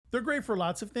They're great for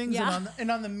lots of things. Yeah.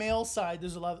 And on the male side,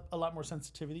 there's a lot more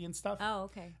sensitivity and stuff. Oh,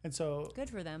 okay. And so Good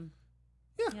for them.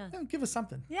 yeah, give us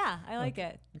something. Yeah, I like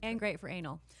it. And great for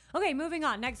anal. Okay, moving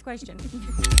on. Next question.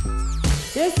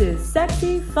 This is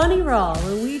Sexy Funny Raw,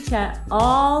 where we chat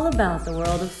all about the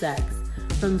world of sex,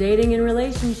 from dating and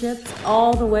relationships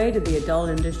all the way to the adult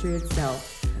industry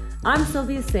itself. I'm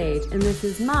Sylvia Sage, and this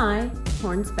is my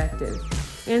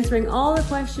Pornspective, answering all the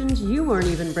questions you weren't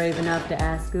even brave enough to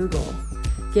ask Google.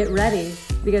 Get ready,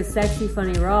 because Sexy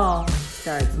Funny Raw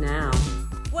starts now.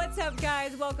 What's up,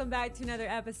 guys? Welcome back to another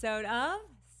episode of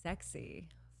Sexy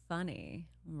Funny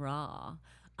Raw.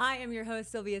 I am your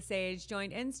host, Sylvia Sage,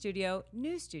 joined in studio,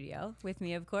 new studio, with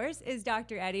me, of course, is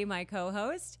Dr. Eddie, my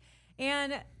co-host.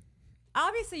 And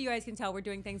obviously, you guys can tell we're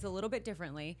doing things a little bit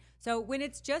differently. So when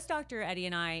it's just Dr. Eddie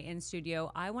and I in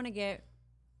studio, I want to get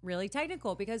really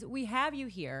technical because we have you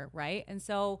here, right? And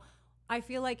so I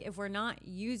feel like if we're not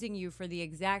using you for the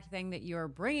exact thing that you're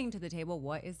bringing to the table,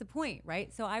 what is the point,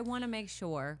 right? So I want to make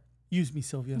sure. Use me,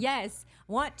 Sylvia. Yes,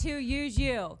 want to use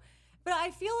you. But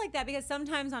I feel like that because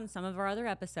sometimes on some of our other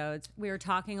episodes, we were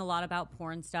talking a lot about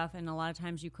porn stuff, and a lot of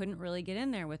times you couldn't really get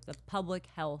in there with the public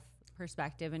health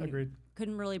perspective, and Agreed. you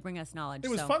couldn't really bring us knowledge. It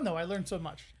was fun, though. I learned so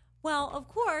much. Well, of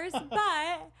course,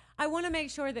 but I want to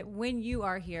make sure that when you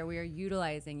are here, we are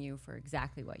utilizing you for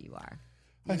exactly what you are.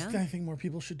 I think more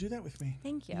people should do that with me.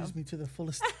 Thank you. Use me to the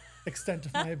fullest extent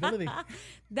of my ability.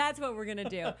 That's what we're going to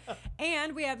do.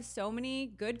 And we have so many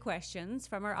good questions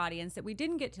from our audience that we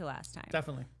didn't get to last time.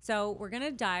 Definitely. So we're going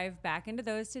to dive back into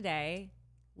those today.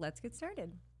 Let's get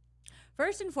started.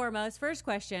 First and foremost, first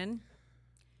question,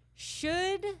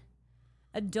 should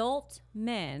adult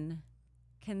men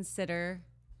consider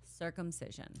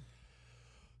circumcision?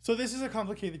 So this is a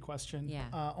complicated question,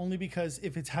 Yeah. Only because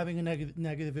if it's having a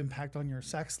negative impact on your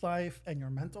sex life and your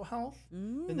mental health,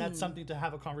 then that's something to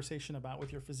have a conversation about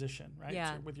with your physician, right?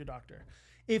 Yeah. So with your doctor.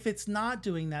 If it's not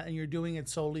doing that and you're doing it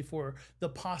solely for the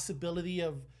possibility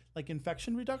of like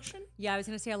infection reduction. Yeah, I was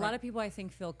going to say a lot of people, I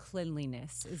think, feel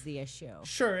cleanliness is the issue.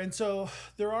 Sure. And so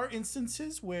there are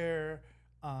instances where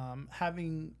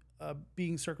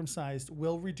being circumcised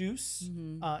will reduce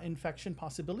infection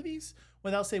possibilities.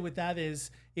 What I'll say with that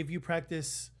is if you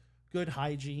practice good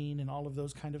hygiene and all of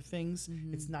those kind of things,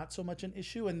 it's not so much an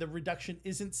issue. And the reduction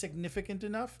isn't significant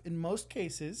enough in most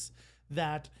cases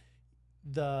that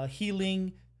the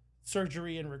healing,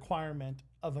 surgery, and requirement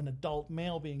of an adult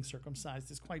male being circumcised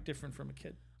is quite different from a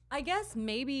kid. I guess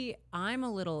maybe I'm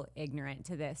a little ignorant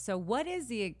to this. So what is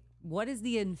the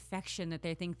infection that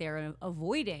they think they're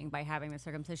avoiding by having the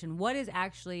circumcision? What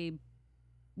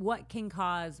can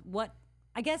cause what?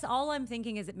 I guess all I'm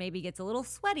thinking is it maybe gets a little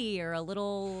sweaty or a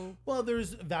little. Well,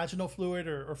 there's vaginal fluid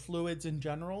or fluids in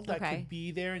general that Okay. could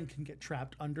be there and can get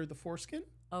trapped under the foreskin.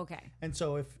 Okay. And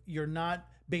so if you're not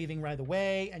bathing right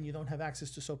away and you don't have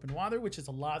access to soap and water, which is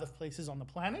a lot of places on the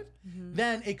planet,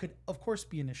 then it could, of course,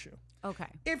 be an issue. Okay.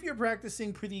 If you're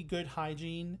practicing pretty good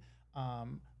hygiene,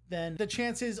 then the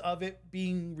chances of it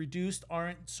being reduced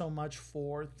aren't so much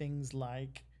for things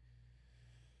like,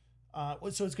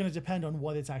 so it's going to depend on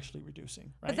what it's actually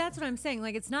reducing, right? But that's what I'm saying.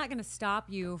 Like, it's not going to stop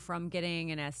you from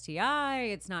getting an STI.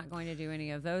 It's not going to do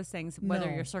any of those things, whether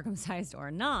No. you're circumcised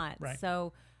or not. Right.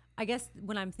 So I guess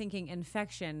when I'm thinking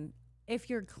infection, if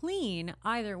you're clean,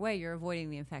 either way, you're avoiding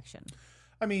the infection.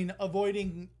 I mean,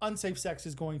 avoiding unsafe sex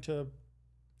is going to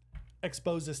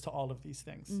expose us to all of these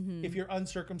things. If you're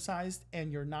uncircumcised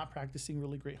and you're not practicing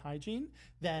really great hygiene,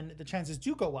 then the chances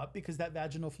do go up because that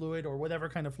vaginal fluid or whatever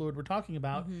kind of fluid we're talking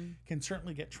about can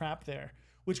certainly get trapped there,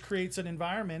 which creates an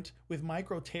environment with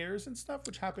micro tears and stuff,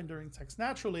 which happen during sex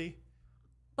naturally.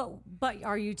 But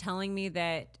are you telling me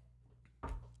that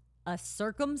a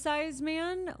circumcised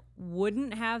man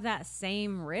wouldn't have that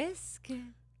same risk?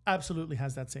 Absolutely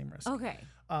has that same risk. Okay.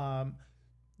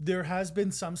 There has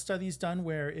been some studies done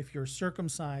where if you're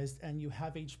circumcised and you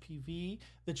have HPV,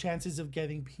 the chances of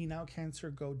getting penile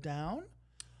cancer go down.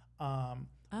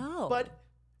 But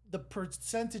the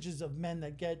percentages of men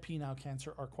that get penile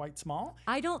cancer are quite small.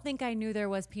 I don't think I knew there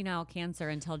was penile cancer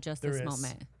until just There this is.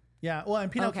 moment. Yeah, well,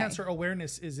 and penile Okay. cancer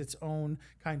awareness is its own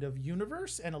kind of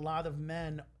universe, and a lot of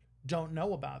men don't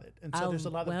know about it. And so there's a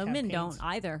lot of women campaigns. don't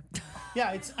either.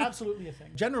 Yeah, it's absolutely a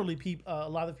thing. Generally, a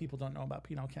lot of people don't know about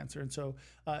penile cancer, and so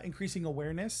increasing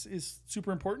awareness is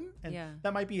super important, and Yeah.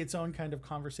 that might be its own kind of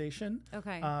conversation.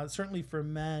 Okay. Certainly for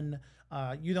men,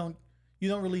 you don't you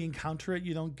don't really encounter it.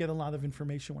 You don't get a lot of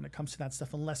information when it comes to that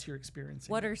stuff unless you're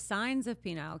experiencing What it. are signs of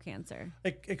penile cancer?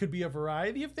 It could be a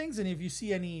variety of things. And if you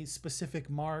see any specific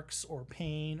marks or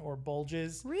pain or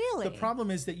bulges, Really? the problem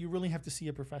is that you really have to see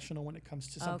a professional when it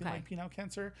comes to something Okay. like penile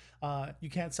cancer. You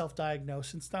can't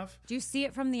self-diagnose and stuff. Do you see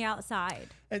it from the outside?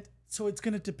 So it's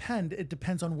going to depend. It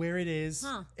depends on where it is.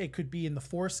 Huh. It could be in the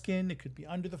foreskin. It could be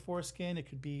under the foreskin. It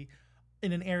could be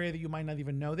in an area that you might not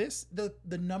even know this. The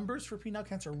numbers for penile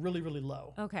cancer are really, really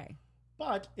low. Okay.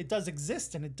 But it does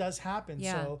exist and it does happen.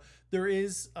 Yeah. So there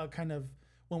is a kind of,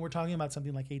 when we're talking about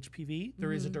something like HPV,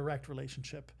 there is a direct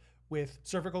relationship with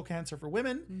cervical cancer for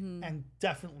women and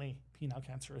definitely penile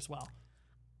cancer as well.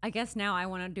 I guess now I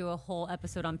want to do a whole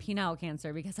episode on penile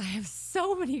cancer because I have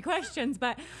so many questions,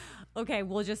 but okay,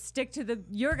 we'll just stick to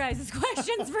your guys'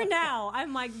 questions for now.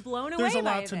 I'm like blown away There's a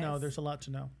by lot to this. know. There's a lot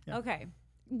to know. Yeah. Okay.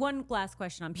 One last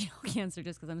question on penile cancer,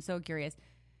 just because I'm so curious.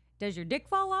 Does your dick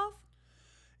fall off?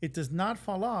 It does not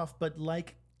fall off, but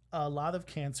like a lot of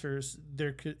cancers,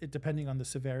 depending on the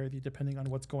severity, depending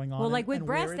on what's going on. Well, like with and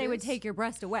where breast, it they would is. take your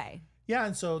breast away. Yeah,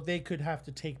 and so they could have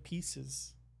to take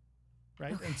pieces,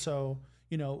 right? And so,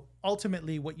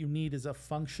 ultimately what you need is a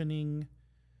functioning,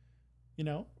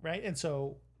 right? And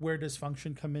so where does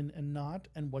function come in and not,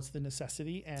 and what's the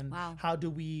necessity, and Wow. how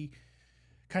do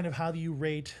you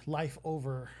rate life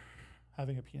over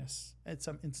having a penis at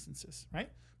some instances, right?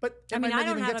 But I mean, might I not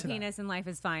don't even have get a to that. penis and life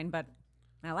is fine, but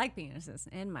I like penises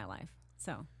in my life.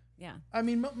 So, yeah. I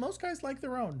mean, most guys like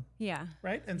their own, Yeah.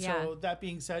 right? And Yeah. so that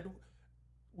being said,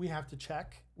 we have to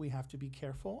check, we have to be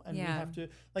careful, and we Yeah. have to,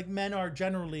 like, men are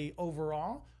generally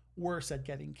overall worse at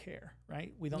getting care,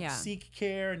 right? We don't Yeah. seek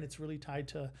care, and it's really tied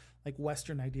to like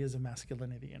Western ideas of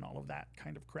masculinity and all of that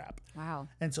kind of crap. Wow.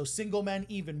 And so single men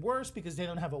even worse because they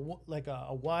don't have a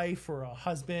wife or a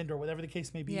husband or whatever the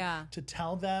case may be Yeah. to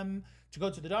tell them to go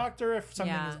to the doctor if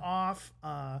something Yeah. is off,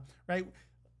 right?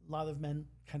 A lot of men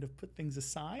kind of put things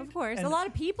aside. Of course. And A lot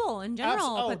of people in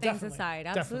general put things definitely, aside.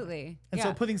 definitely. Absolutely. And Yeah.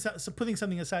 so putting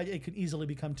something aside, it could easily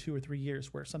become 2 or 3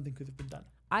 years where something could have been done.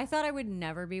 I thought I would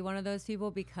never be one of those people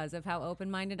because of how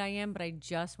open-minded I am, but I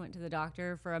just went to the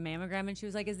doctor for a mammogram and she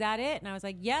was like, "Is that it?" And I was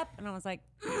like, "Yep." And I was like,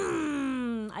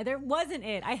 there wasn't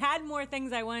it. I had more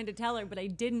things I wanted to tell her, but I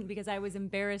didn't because I was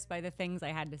embarrassed by the things I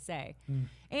had to say.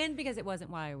 And because it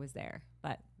wasn't why I was there,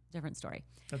 but different story.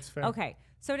 That's fair. Okay.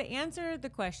 So to answer the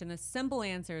question, the simple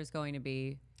answer is going to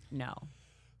be no.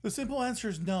 The simple answer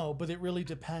is no, but it really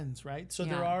depends, right? So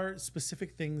there Yeah. are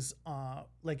specific things,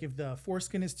 like if the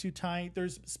foreskin is too tight,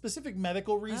 there's specific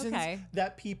medical reasons Okay.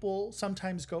 that people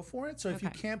sometimes go for it. So if you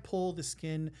Okay. can't pull the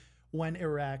skin when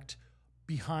erect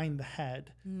behind the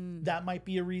head, that might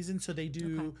be a reason. So they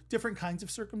do different kinds of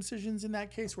circumcisions in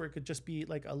that case, where it could just be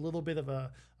like a little bit of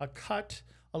a cut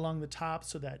along the top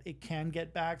so that it can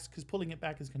get back, because pulling it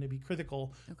back is going to be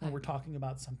critical when we're talking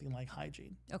about something like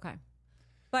hygiene. Okay.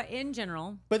 But in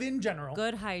general, But in general,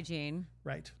 good hygiene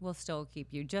right? will still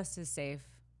keep you just as safe,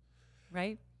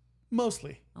 right?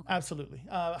 Mostly, absolutely.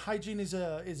 Hygiene is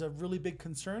a really big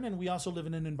concern, and we also live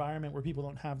in an environment where people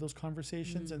don't have those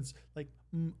conversations. And it's like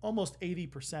almost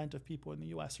 80% of people in the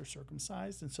U.S. are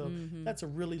circumcised, and so that's a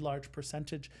really large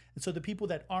percentage. And so the people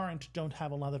that aren't don't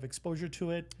have a lot of exposure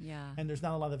to it, Yeah. and there's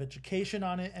not a lot of education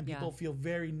on it, and Yeah. people feel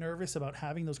very nervous about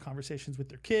having those conversations with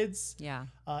their kids. Yeah.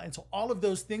 And so all of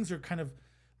those things are kind of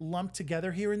lumped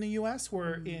together here in the U.S.,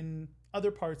 where in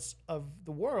other parts of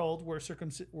the world where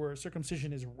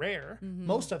circumcision is rare,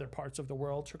 most other parts of the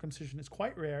world, circumcision is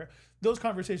quite rare. Those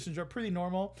conversations are pretty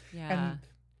normal. Yeah. And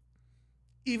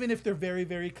even if they're very,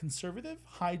 very conservative,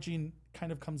 hygiene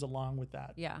kind of comes along with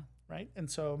that, Yeah. right? And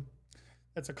so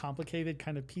that's a complicated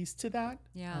kind of piece to that.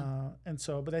 Yeah.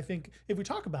 But I think if we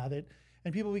talk about it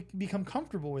and people become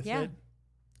comfortable with Yeah. it,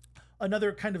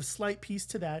 another kind of slight piece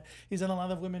to that is that a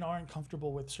lot of women aren't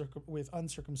comfortable with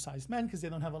uncircumcised men because they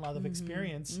don't have a lot of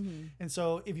experience. And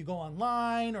so if you go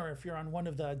online or if you're on one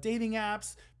of the dating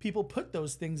apps, people put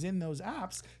those things in those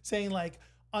apps saying like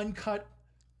uncut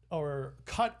or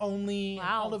cut only, and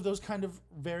Wow. all of those kind of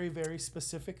very, very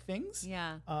specific things.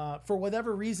 Yeah. For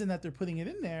whatever reason that they're putting it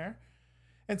in there.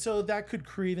 And so that could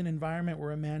create an environment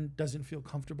where a man doesn't feel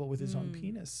comfortable with his own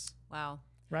penis, Wow.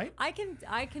 right? I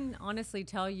can honestly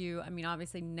tell you, I mean,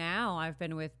 obviously now I've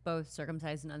been with both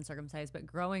circumcised and uncircumcised, but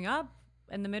growing up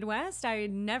in the Midwest, I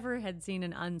never had seen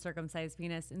an uncircumcised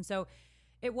penis. And so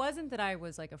it wasn't that I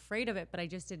was like afraid of it, but I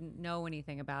just didn't know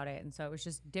anything about it. And so it was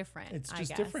just different. It's I just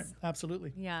guess. different.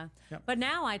 Absolutely. Yeah. Yep. But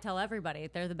now I tell everybody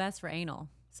they're the best for anal.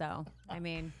 So, I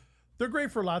mean, They're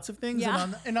great for lots of things.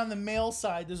 Yeah. And on the male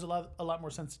side, there's a lot more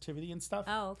sensitivity and stuff.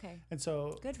 oh, okay. And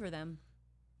so Good for them.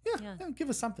 Yeah, give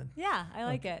us something. Yeah, I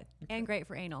like it. Okay. And great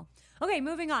for anal. Okay,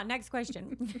 moving on. Next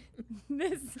question.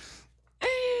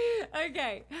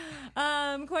 Okay.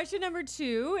 Question number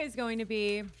 2 is going to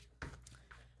be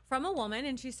from a woman,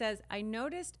 and she says, I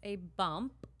noticed a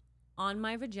bump on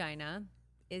my vagina.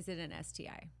 Is it an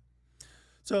STI?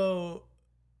 So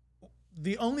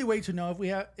the only way to know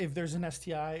if there's an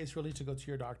STI is really to go to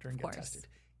your doctor and get tested.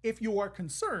 If you are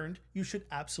concerned, you should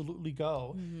absolutely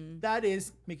go. That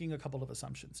is making a couple of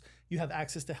assumptions. You have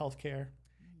access to healthcare.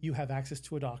 You have access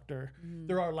to a doctor.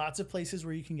 There are lots of places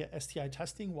where you can get STI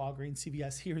testing, Walgreens,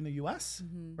 CVS here in the US,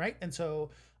 right? And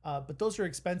so, but those are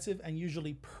expensive and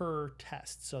usually per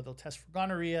test. So they'll test for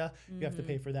gonorrhea, you have to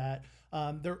pay for that.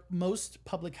 Most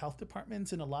public health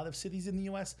departments in a lot of cities in the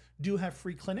US do have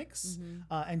free clinics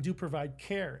and do provide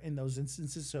care in those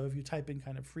instances. So if you type in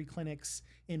kind of free clinics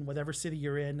in whatever city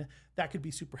you're in, that could be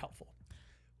super helpful.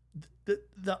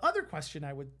 The other question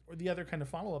or the other kind of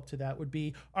follow-up to that would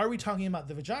be, are we talking about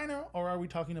the vagina or are we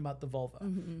talking about the vulva,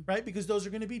 right? Because those are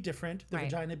going to be different, the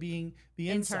vagina being the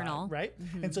internal, right?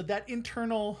 And so that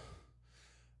internal,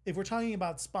 if we're talking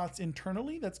about spots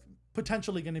internally, that's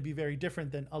potentially going to be very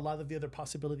different than a lot of the other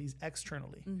possibilities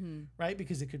externally, right?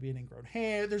 Because it could be an ingrown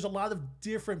hair. There's a lot of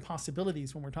different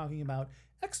possibilities when we're talking about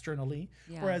externally,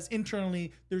 whereas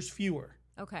internally there's fewer.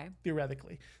 Okay.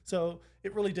 Theoretically. So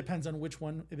it really depends on which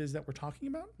one it is that we're talking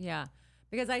about. Yeah.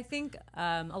 Because I think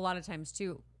a lot of times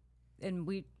too, and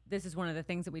this is one of the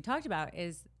things that we talked about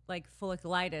is like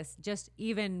folliculitis, just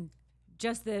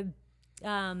the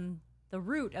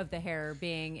root of the hair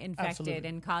being infected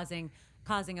and causing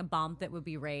a bump that would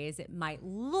be raised. It might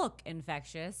look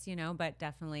infectious, but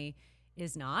definitely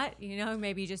is not,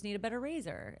 maybe you just need a better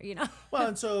razor, Well,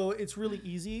 and so it's really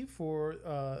easy for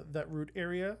that root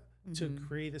area to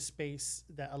create a space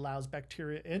that allows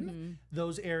bacteria in.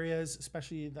 Those areas,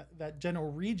 especially that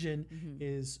general region,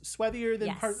 is sweatier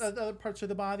than other parts of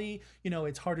the body.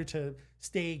 It's harder to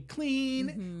stay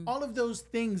clean. All of those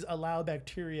things allow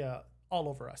bacteria all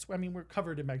over us. I mean, we're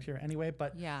covered in bacteria anyway,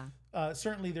 but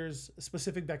certainly there's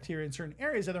specific bacteria in certain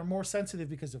areas that are more sensitive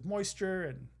because of moisture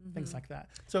and things like that.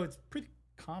 So it's pretty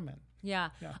common. Yeah.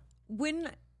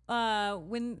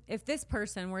 If this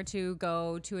person were to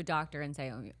go to a doctor and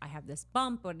say, oh, I have this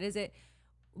bump, what is it?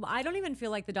 I don't even feel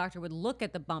like the doctor would look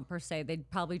at the bump per se. They'd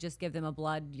probably just give them a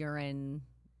blood urine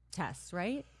test,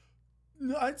 right?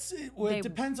 No, it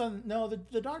depends on,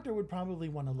 the doctor would probably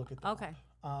want to look at the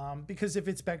bump. Because if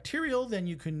it's bacterial, then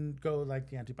you can go like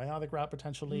the antibiotic route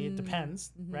potentially. It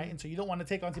depends, right? And so you don't want to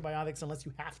take antibiotics unless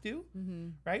you have to,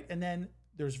 right? And then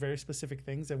there's very specific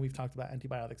things, and we've talked about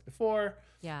antibiotics before.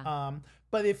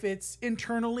 But if it's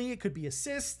internally, it could be a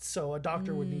cyst, so a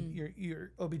doctor would need,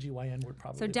 your OBGYN would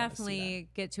probably. So definitely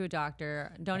get to a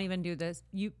doctor. Don't even do this.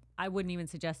 I wouldn't even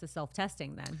suggest the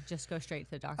self-testing then. Just go straight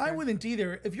to the doctor. I wouldn't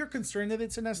either. If you're concerned that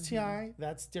it's an STI,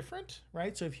 that's different,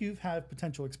 right? So if you've had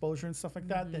potential exposure and stuff like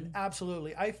that, then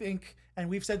absolutely. I think, and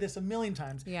we've said this a million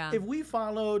times, if we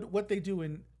followed what they do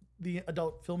in the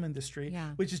adult film industry,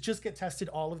 which is just get tested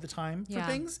all of the time for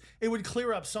things, it would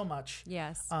clear up so much.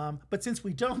 Yes. But since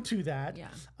we don't do that,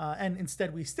 and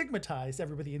instead we stigmatize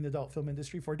everybody in the adult film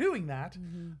industry for doing that,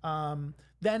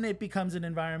 then it becomes an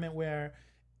environment where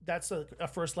that's a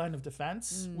first line of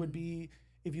defense would be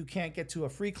if you can't get to a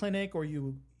free clinic, or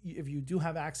if you do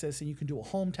have access and you can do a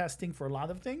home testing for a lot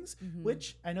of things,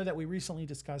 which I know that we recently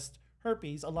discussed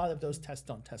herpes. A lot of those tests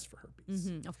don't test for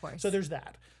herpes. Of course. So there's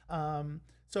that.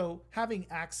 So having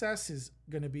access is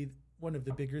going to be one of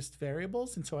the biggest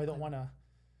variables. And so I don't want to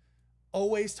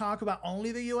always talk about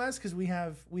only the US, because we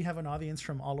have an audience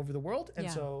from all over the world. And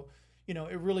so,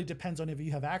 it really depends on if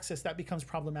you have access. That becomes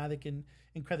problematic in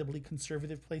incredibly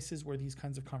conservative places where these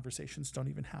kinds of conversations don't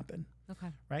even happen. Okay.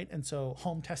 Right. And so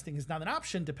home testing is not an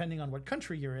option depending on what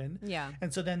country you're in. Yeah.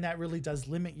 And so then that really does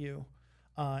limit you.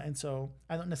 And so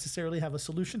I don't necessarily have a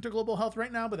solution to global health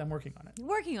right now, but I'm working on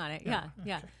it. Yeah.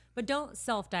 Okay. But don't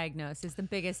self-diagnose is the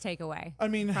biggest takeaway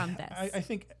from this. I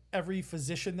think every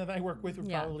physician that I work with would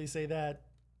probably say that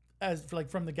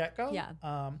from the get-go. Yeah.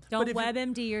 Don't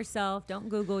WebMD yourself. Don't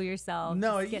Google yourself.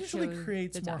 No, it usually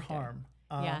creates more harm.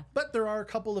 But there are a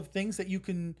couple of things that you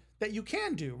can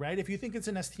do, right? If you think it's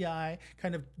an STI,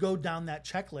 kind of go down that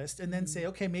checklist and then say,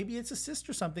 okay, maybe it's a cyst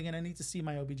or something and I need to see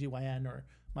my OBGYN or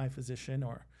my physician,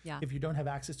 or if you don't have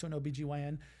access to an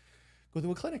OBGYN, go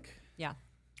to a clinic. Yeah.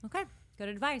 Okay. Good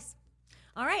advice.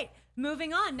 All right.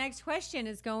 Moving on. Next question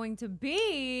is going to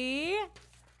be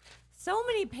so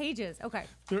many pages. Okay.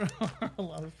 There are a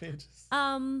lot of pages.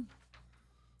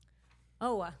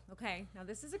 Okay. Now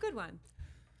this is a good one.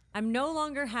 I'm no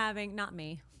longer having, not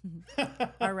me,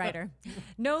 our writer,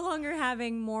 no longer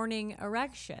having morning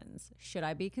erections. Should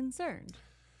I be concerned?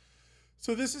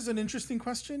 So this is an interesting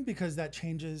question because that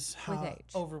changes With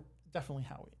age. Definitely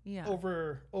how we, Yeah.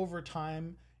 over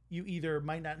time, you either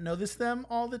might not notice them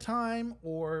all the time,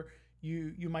 or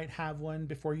you might have one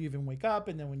before you even wake up.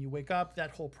 And then when you wake up,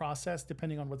 that whole process,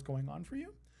 depending on what's going on for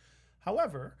you.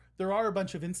 However, there are a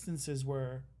bunch of instances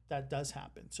where that does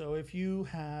happen. So if you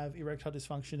have erectile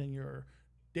dysfunction in your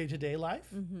day-to-day life,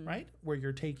 right, where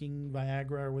you're taking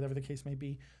Viagra or whatever the case may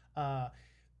be,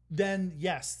 then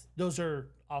yes, those are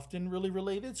often really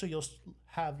related. So you'll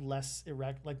have less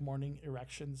morning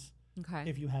erections Okay.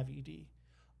 if you have ED.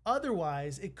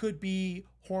 Otherwise, it could be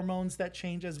hormones that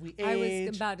change as we age. I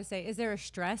was about to say, is there a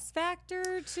stress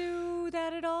factor to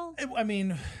that at all? I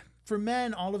mean, for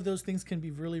men, all of those things can be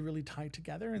really, really tied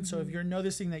together. And so if you're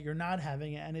noticing that you're not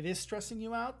having it and it is stressing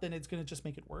you out, then it's going to just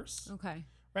make it worse. Okay.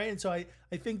 Right. And so I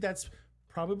think that's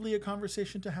probably a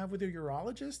conversation to have with your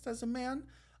urologist as a man,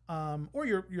 or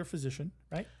your physician.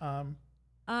 Right.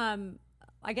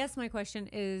 I guess my question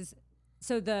is,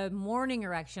 so the morning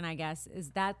erection, I guess,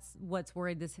 that's what's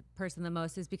worried this person the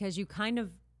most, is because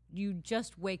you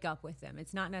just wake up with them.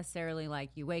 It's not necessarily like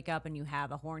you wake up and you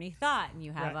have a horny thought and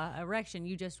you have a erection.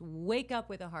 You just wake up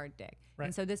with a hard dick. Right.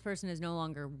 And so this person is no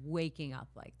longer waking up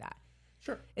like that.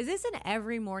 Sure. Is this an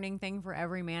every morning thing for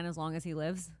every man as long as he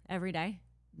lives every day?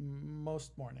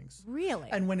 Most mornings. Really?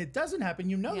 And when it doesn't happen,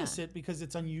 you notice it because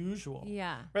it's unusual.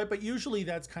 Yeah. Right. But usually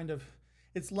that's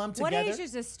it's lumped What together. age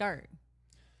does this start?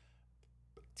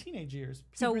 Teenage years.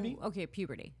 Puberty. So, okay,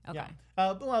 puberty. Okay.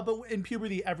 Yeah. But in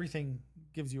puberty, everything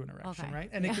gives you an erection, Okay. right?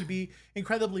 And it could be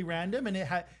incredibly random, and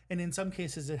and in some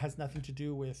cases, it has nothing to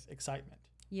do with excitement.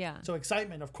 Yeah. So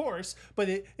excitement, of course, but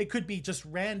it could be just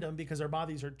random because our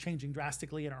bodies are changing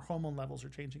drastically and our hormone levels are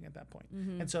changing at that point.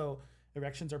 And so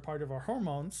erections are part of our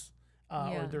hormones,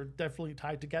 or they're definitely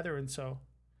tied together. And so.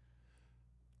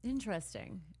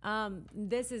 Interesting.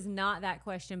 This is not that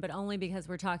question, but only because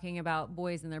we're talking about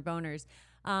boys and their boners.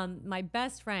 My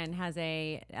best friend has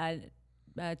a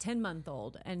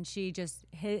 10-month-old, and she just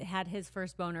had his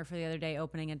first boner for the other day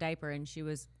opening a diaper, and she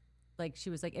was like,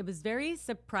 it was very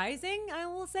surprising, I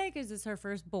will say, because it's her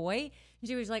first boy. And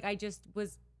she was like, I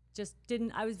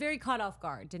was very caught off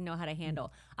guard, didn't know how to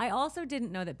handle. I also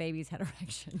didn't know that babies had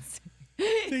erections.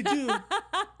 They do.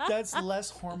 That's less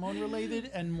hormone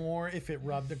related and more if it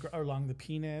rubbed along the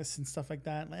penis and stuff like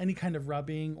that. Any kind of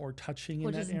rubbing or touching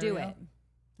in that area. We'll just do it.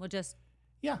 We'll just,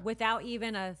 without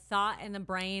even a thought in the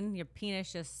brain, your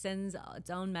penis just sends its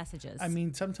own messages. I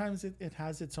mean, sometimes it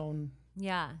has its own.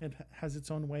 Yeah. It has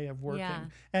its own way of working. Yeah.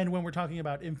 And when we're talking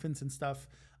about infants and stuff,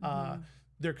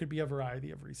 there could be a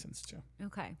variety of reasons too.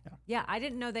 Okay. Yeah. I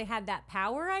didn't know they had that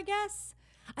power, I guess.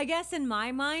 I guess in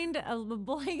my mind, I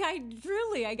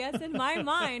guess in my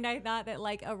mind, I thought that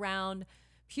like around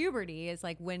puberty is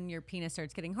like when your penis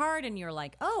starts getting hard and you're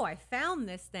like, oh, I found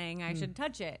this thing, I should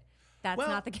touch it. That's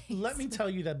not the case. Let me tell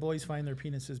you that boys find their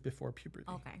penises before puberty.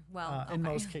 Okay. Well, in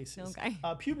most cases. Okay.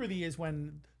 Puberty is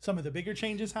when some of the bigger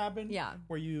changes happen. Yeah.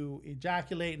 Where you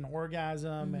ejaculate and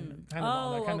orgasm and kind of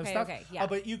all that kind of stuff. Okay. Yeah.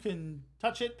 But you can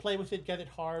touch it, play with it, get it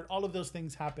hard. All of those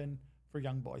things happen for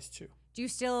young boys too. Do you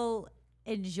still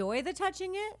enjoy the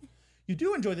touching it? You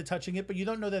do enjoy the touching it, but you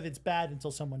don't know that it's bad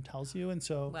until someone tells you. And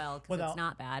so, because it's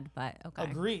not bad, but okay.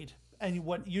 Agreed. And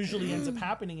what usually ends up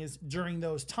happening is during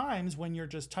those times when you're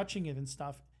just touching it and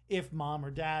stuff, if mom or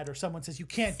dad or someone says you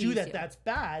can't do that, that's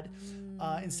bad,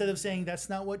 instead of saying that's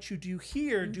not what you do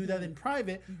here, do that in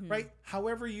private, right?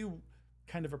 However you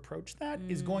kind of approach that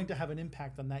is going to have an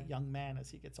impact on that young man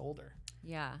as he gets older.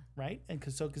 Yeah. Right. And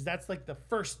because that's like the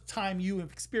first time you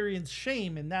have experienced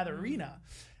shame in that arena.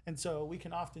 And so we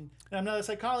can often, and I'm not a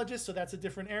psychologist, so that's a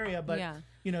different area, but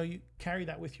you carry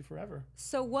that with you forever.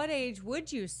 So what age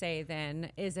would you say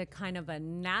then is a kind of a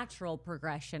natural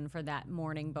progression for that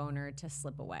morning boner to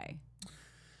slip away?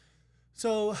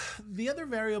 So the other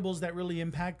variables that really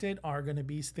impact it are going to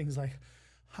be things like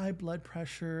high blood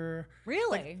pressure.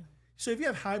 Really? So if you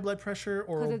have high blood pressure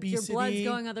or obesity, your blood's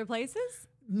going other places?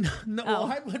 No, well,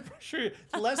 high blood pressure,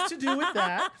 less to do with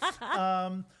that.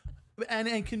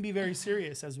 And can be very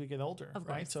serious as we get older,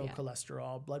 right? So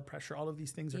cholesterol, blood pressure, all of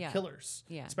these things are killers,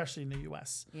 especially in the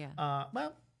U.S.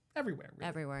 Well, everywhere. Really.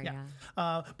 Everywhere,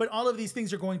 But all of these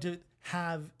things are going to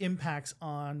have impacts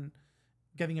on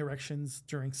getting erections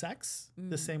during sex,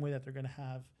 the same way that they're going to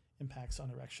have impacts on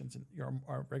erections and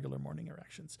our regular morning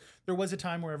erections. There was a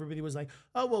time where everybody was like,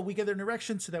 oh, well, we get an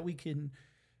erection so that we can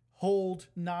hold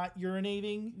not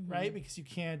urinating, right? Because you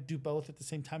can't do both at the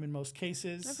same time in most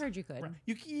cases. I've heard you could. Right.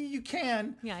 You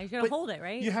can. Yeah, you gotta but hold it,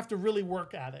 right? You have to really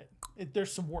work at it.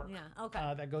 There's some work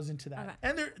that goes into that. Okay.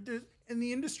 And there's in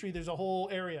the industry, there's a whole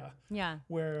area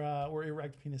where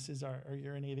erect penises are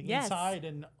urinating inside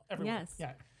and everywhere. Yes.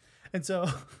 Yeah. And so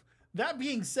that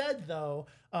being said, though,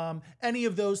 any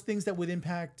of those things that would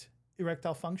impact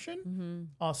erectile function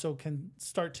also can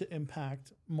start to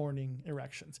impact morning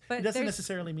erections. But it doesn't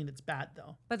necessarily mean it's bad,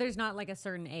 though. But there's not like a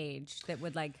certain age that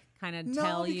would like kind of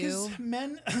tell you. No, because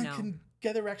men can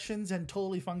get erections and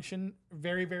totally function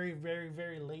very, very, very,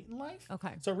 very late in life.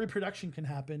 Okay. So reproduction can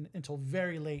happen until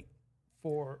very late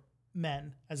for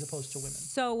men as opposed to women.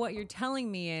 So what you're telling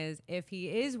me is if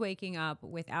he is waking up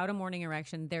without a morning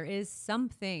erection, there is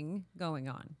something going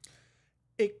on.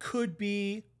 It could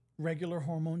be regular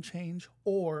hormone change,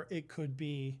 or it could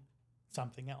be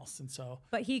something else. And so,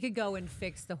 but he could go and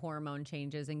fix the hormone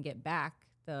changes and get back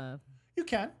the. You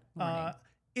can.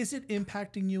 Is it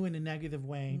impacting you in a negative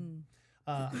way?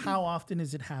 How often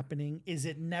is it happening? Is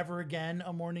it never again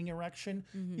a morning erection?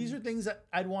 These are things that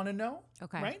I'd want to know,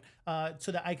 right?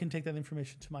 So that I can take that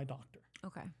information to my doctor,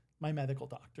 my medical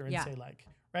doctor, and say like,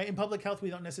 right? In public health, we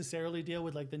don't necessarily deal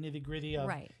with like the nitty gritty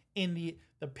of in the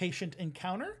patient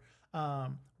encounter.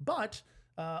 But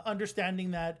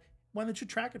understanding that, why don't you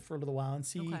track it for a little while and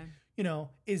see,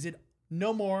 is it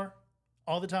no more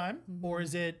all the time, or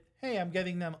is it, hey, I'm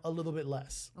getting them a little bit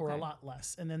less or a lot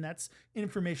less? And then that's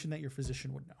information that your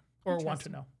physician would know or want to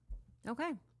know.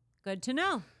 Okay, good to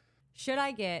know. Should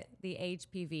I get the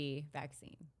HPV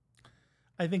vaccine?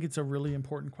 I think it's a really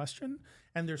important question.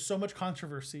 And there's so much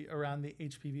controversy around the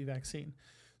HPV vaccine.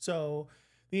 So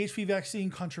the HPV vaccine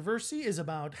controversy is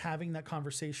about having that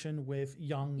conversation with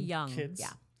young kids.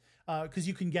 Because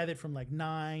you can get it from like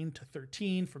 9 to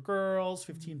 13 for girls,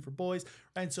 15 for boys.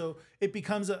 And so it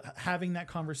becomes having that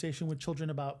conversation with children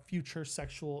about future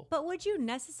sexual. But would you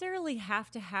necessarily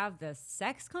have to have the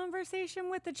sex conversation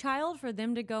with the child for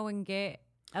them to go and get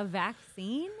a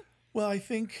vaccine? Well, I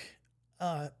think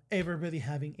everybody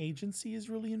having agency is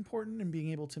really important and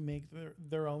being able to make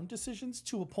their own decisions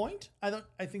to a point.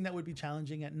 I think that would be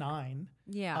challenging at 9.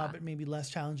 But maybe less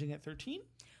challenging at 13.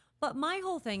 But my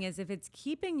whole thing is if it's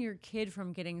keeping your kid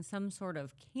from getting some sort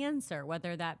of cancer,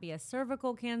 whether that be a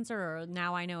cervical cancer or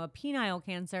now I know a penile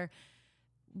cancer,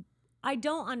 I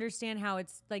don't understand how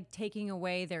it's like taking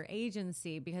away their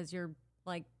agency because you're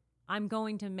like, I'm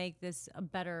going to make this a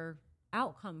better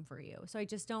outcome for you. So I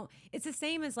just don't, it's the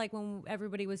same as like when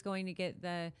everybody was going to get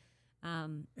the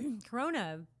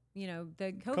corona,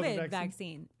 the COVID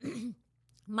vaccine.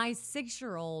 My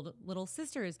 6-year-old little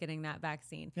sister is getting that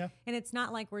vaccine. And it's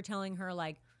not like we're telling her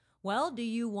like, well, do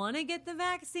you want to get the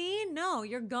vaccine? No,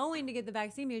 you're going to get the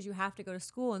vaccine because you have to go to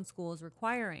school and school is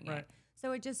requiring it.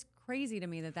 So it's just crazy to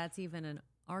me that that's even an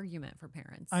argument for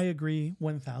parents. I agree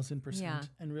 1,000%.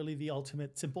 And really the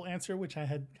ultimate simple answer, which I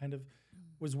had kind of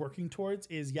was working towards,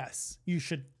 is yes, you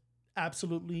should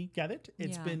absolutely get it.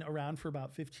 It's been around for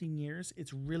about 15 years.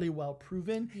 It's really well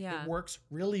proven. It works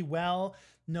really well.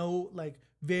 No,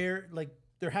 there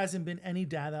hasn't been any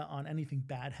data on anything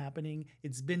bad happening.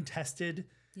 It's been tested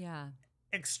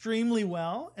extremely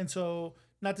well. And so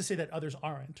not to say that others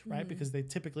aren't, right? Because they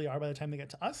typically are by the time they get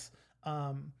to us.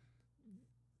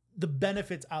 The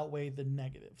benefits outweigh the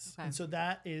negatives. And so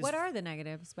that is... What are the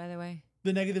negatives, by the way?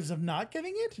 The negatives of not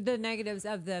getting it? The negatives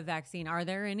of the vaccine. Are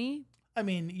there any? I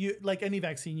mean, you like any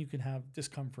vaccine, you can have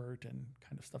discomfort and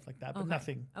kind of stuff like that, but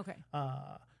nothing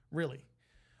really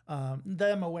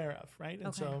that I'm aware of, right?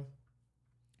 And so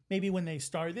maybe when they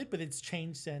started, but it's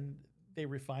changed and they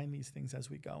refine these things as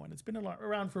we go. And it's been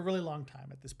around for a really long time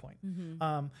at this point.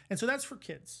 And so that's for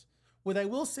kids. What I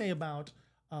will say about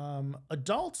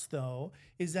adults, though,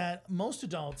 is that most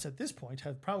adults at this point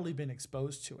have probably been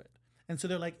exposed to it. And so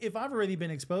they're like, if I've already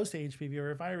been exposed to HPV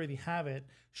or if I already have it,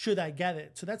 should I get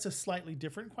it? So that's a slightly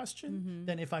different question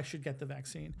than if I should get the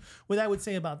vaccine. What I would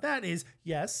say about that is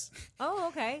yes. Oh,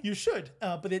 okay. You should,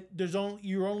 but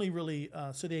you're only really,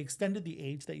 so they extended the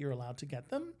age that you're allowed to get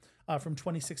them from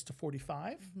 26 to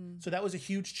 45. So that was a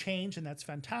huge change and that's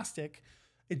fantastic.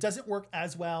 It doesn't work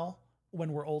as well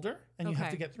when we're older and you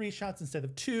have to get 3 shots instead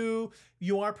of 2,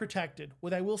 you are protected.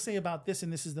 What I will say about this,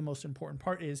 and this is the most important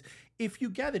part, is if you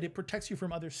get it, it protects you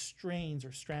from other strains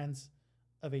or strands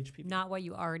of HPV. Not what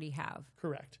you already have.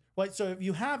 Correct. Right. So if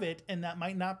you have it and that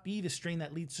might not be the strain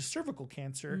that leads to cervical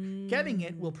cancer, getting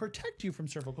it will protect you from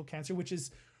cervical cancer, which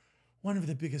is one of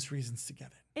the biggest reasons to get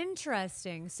it.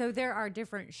 Interesting. So there are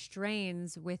different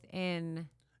strains within.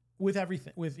 With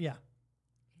everything.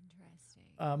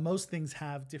 Most things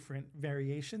have different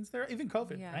variations there, even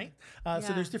COVID, Yeah. right?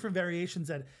 So there's different variations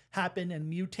that happen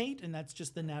and mutate, and that's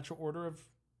just the natural order of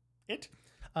it.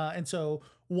 And so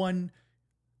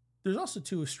there's also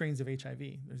 2 strains of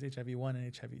HIV. There's HIV-1 and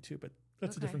HIV-2, but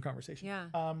that's a different conversation.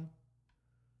 Yeah.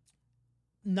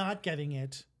 Not getting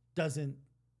it doesn't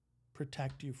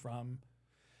protect you from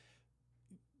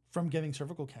getting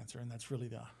cervical cancer, and that's really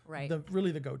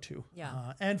the go-to.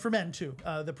 Yeah. And for men too,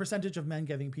 the percentage of men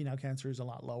getting penile cancer is a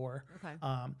lot lower. Okay.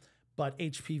 But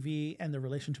HPV and the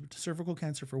relationship to cervical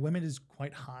cancer for women is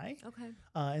quite high. Okay.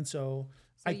 And so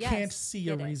I yes, can't see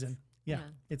a get it. reason. Yeah,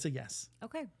 it's a yes.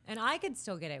 Okay. And I could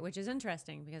still get it, which is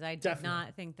interesting because I did Definitely.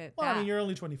 not think that. Well, I mean, you're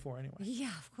only 24 anyway.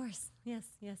 Yeah, of course. Yes,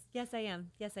 I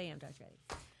am. Yes, I am, Dr. Eddie.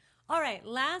 All right,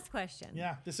 last question.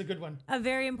 Yeah, this is a good one. A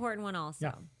very important one also.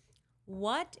 Yeah.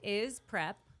 What is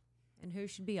PrEP and who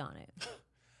should be on it?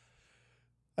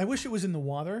 I wish it was in the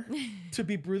water, to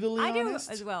be brutally honest.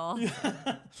 I do as well.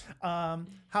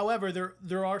 However,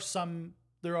 there are some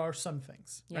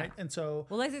things, Yeah. right? And so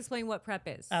Well, let's explain what PrEP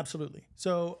is. absolutely.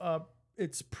 So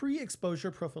it's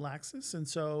pre-exposure prophylaxis. And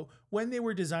so when they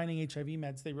were designing HIV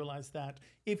meds, they realized that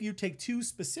if you take 2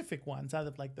 specific ones out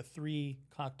of like the 3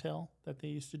 cocktail that they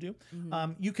used to do,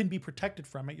 you can be protected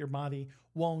from it. Your body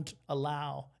won't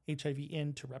allow HIV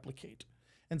in to replicate.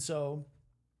 And so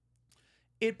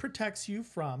it protects you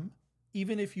from,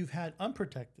 even if you've had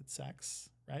unprotected sex,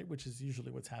 right? Which is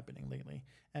usually what's happening lately.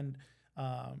 And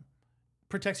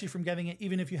protects you from getting it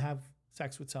even if you have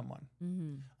sex with someone.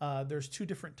 There's 2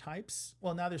 different types.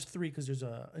 Well, now there's 3 because there's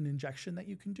an injection that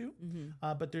you can do.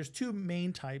 But there's 2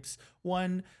 main types.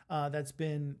 One that's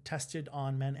been tested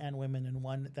on men and women, and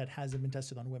one that hasn't been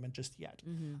tested on women just yet.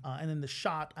 And then the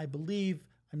shot, I believe,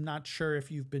 I'm not sure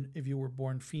if you were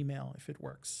born female, if it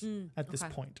works at this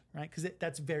point, right? Because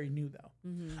that's very new though.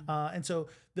 And so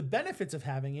the benefits of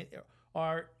having it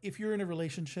are if you're in a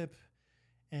relationship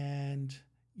and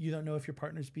you don't know if your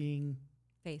partner's being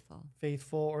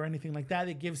faithful or anything like that,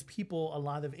 it gives people a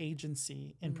lot of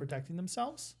agency in protecting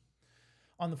themselves.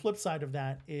 On the flip side of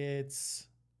that, it's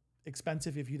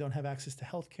expensive if you don't have access to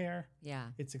health care. Yeah.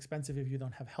 It's expensive if you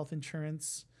don't have health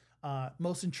insurance.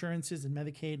 Most insurances and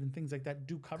Medicaid and things like that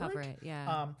do cover it.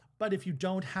 Yeah. But if you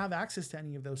don't have access to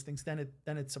any of those things, then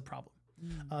it's a problem.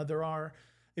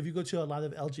 If you go to a lot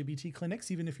of LGBT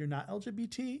clinics, even if you're not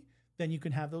LGBT, then you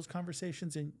can have those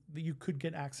conversations and you could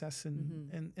get access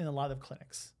in a lot of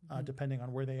clinics, depending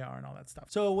on where they are and all that stuff.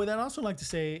 So what I'd also like to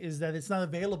say is that it's not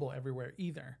available everywhere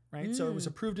either, right? So it was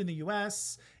approved in the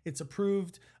US, it's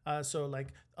approved. So like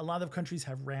a lot of countries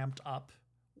have ramped up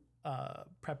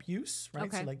PrEP use, right?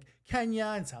 Okay. So like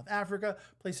Kenya and South Africa,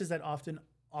 places that often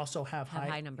also have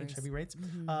high numbers. HIV rates.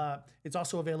 It's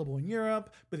also available in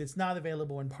Europe, but it's not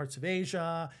available in parts of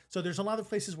Asia. So there's a lot of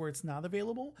places where it's not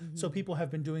available. So people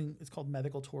have been doing, it's called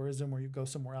medical tourism, where you go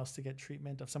somewhere else to get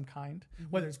treatment of some kind,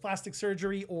 whether it's plastic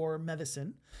surgery or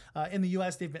medicine. In the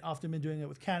US, they've often been doing it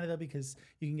with Canada because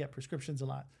you can get prescriptions a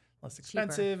lot less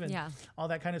expensive and all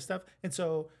that kind of stuff. And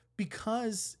so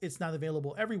because it's not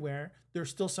available everywhere, there's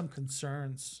still some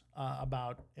concerns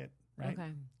about it. Right?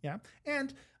 Okay. Yeah.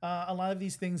 And a lot of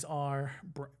these things are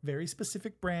very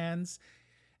specific brands,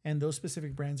 and those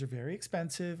specific brands are very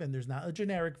expensive, and there's not a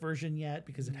generic version yet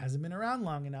because it hasn't been around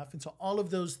long enough. And so all of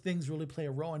those things really play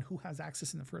a role in who has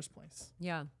access in the first place.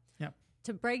 Yeah. Yeah.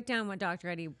 To break down what Dr.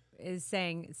 Eddie is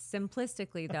saying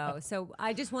simplistically, though, so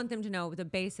I just want them to know the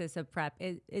basis of PrEP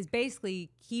is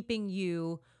basically keeping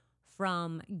you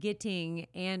from getting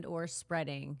and or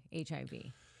spreading HIV.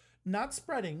 Not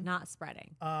spreading.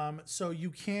 So you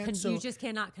can't. You just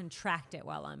cannot contract it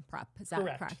while on PrEP. Is that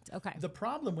correct? Okay. The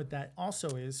problem with that also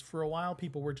is, for a while,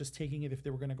 people were just taking it if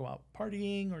they were going to go out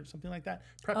partying or something like that.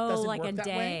 PrEP doesn't like work a that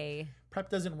day. way.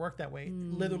 PrEP doesn't work that way. It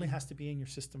literally has to be in your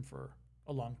system for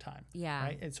a long time. Yeah.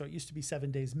 Right. And so it used to be 7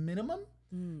 days minimum.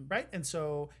 Right. And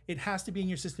so it has to be in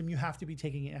your system. You have to be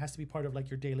taking it. It has to be part of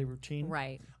like your daily routine.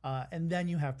 Right. And then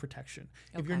you have protection.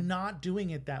 If you're not doing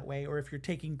it that way, or if you're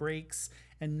taking breaks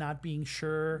and not being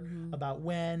sure about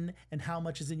when and how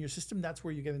much is in your system, that's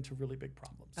where you get into really big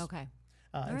problems. Okay.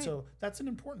 And so that's an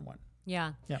important one.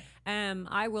 Yeah. Yeah.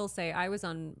 I will say I was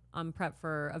on PrEP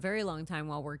for a very long time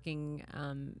while working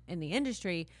in the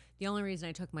industry. The only reason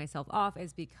I took myself off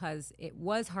is because it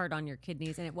was hard on your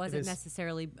kidneys, and it wasn't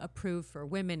necessarily approved for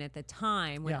women at the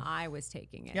time when I was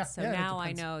taking it. So now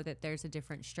I know that there's a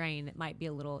different strain that might be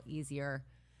a little easier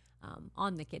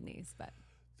on the kidneys. But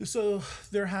so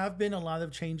there have been a lot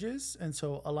of changes, and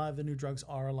so a lot of the new drugs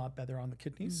are a lot better on the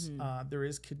kidneys. There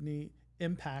is kidney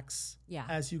impacts Yeah.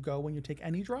 as you go when you take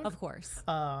any drug. Of course.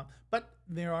 But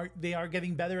they are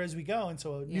getting better as we go, and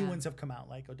so new Yeah. ones have come out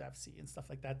like Odefsey and stuff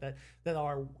like that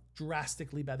are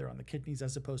drastically better on the kidneys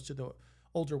as opposed to the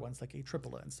older ones like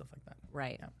Atripla and stuff like that.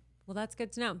 Right. Yeah. Well, that's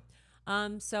good to know.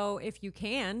 So if you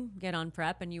can get on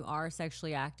PrEP and you are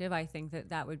sexually active, I think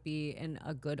that would be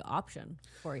a good option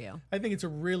for you. I think it's a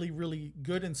really, really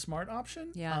good and smart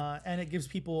option. Yeah. And it gives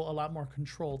people a lot more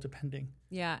control depending.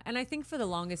 Yeah. And I think for the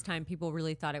longest time, people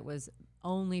really thought it was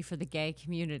only for the gay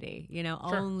community,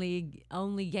 Sure.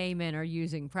 only gay men are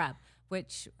using PrEP,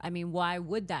 which, I mean, why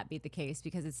would that be the case?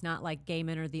 Because it's not like gay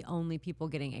men are the only people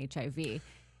getting HIV.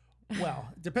 Well,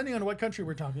 depending on what country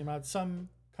we're talking about, some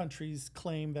countries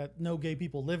claim that no gay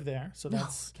people live there. So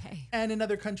that's Okay. And in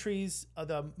other countries,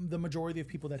 the majority of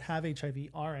people that have HIV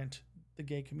aren't the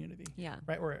gay community. Yeah.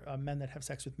 Right. Or men that have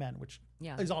sex with men, which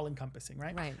Yeah. is all encompassing.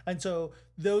 Right. Right. And so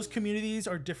those communities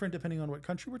are different depending on what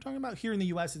country we're talking about. Here in the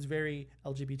US, it's very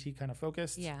LGBT kind of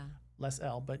focused. Yeah. Less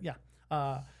L, but yeah.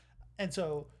 And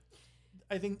so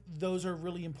I think those are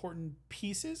really important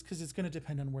pieces because it's going to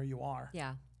depend on where you are.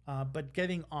 Yeah. But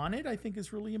getting on it, I think,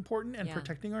 is really important, and Yeah.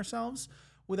 protecting ourselves.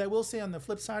 What I will say on the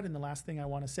flip side, and the last thing I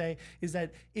want to say, is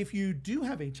that if you do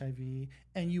have HIV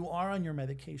and you are on your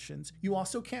medications, you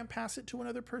also can't pass it to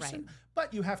another person, Right.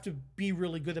 but you have to be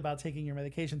really good about taking your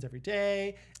medications every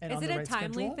day and Is on it the a right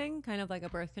timely schedule. thing? Kind of like a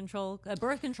birth control? A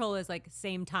birth control is like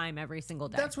same time every single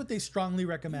day. That's what they strongly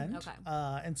recommend. Okay.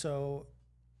 And so,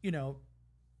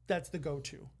 that's the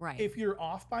go-to. Right. If you're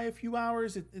off by a few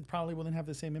hours, it probably wouldn't have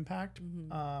the same impact.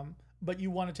 But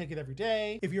you want to take it every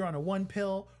day. If you're on a one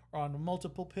pill or on a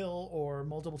multiple pill or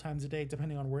multiple times a day,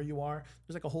 depending on where you are,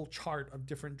 there's like a whole chart of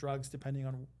different drugs depending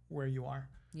on where you are.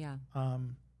 Yeah.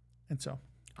 And so,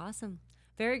 Awesome.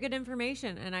 Very good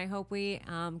information. And I hope we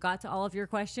got to all of your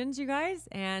questions, you guys.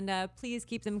 And please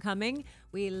keep them coming.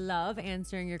 We love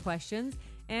answering your questions.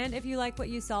 And if you like what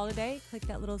you saw today, click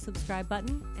that little subscribe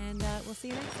button. And we'll see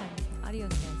you next time. Adios,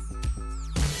 guys.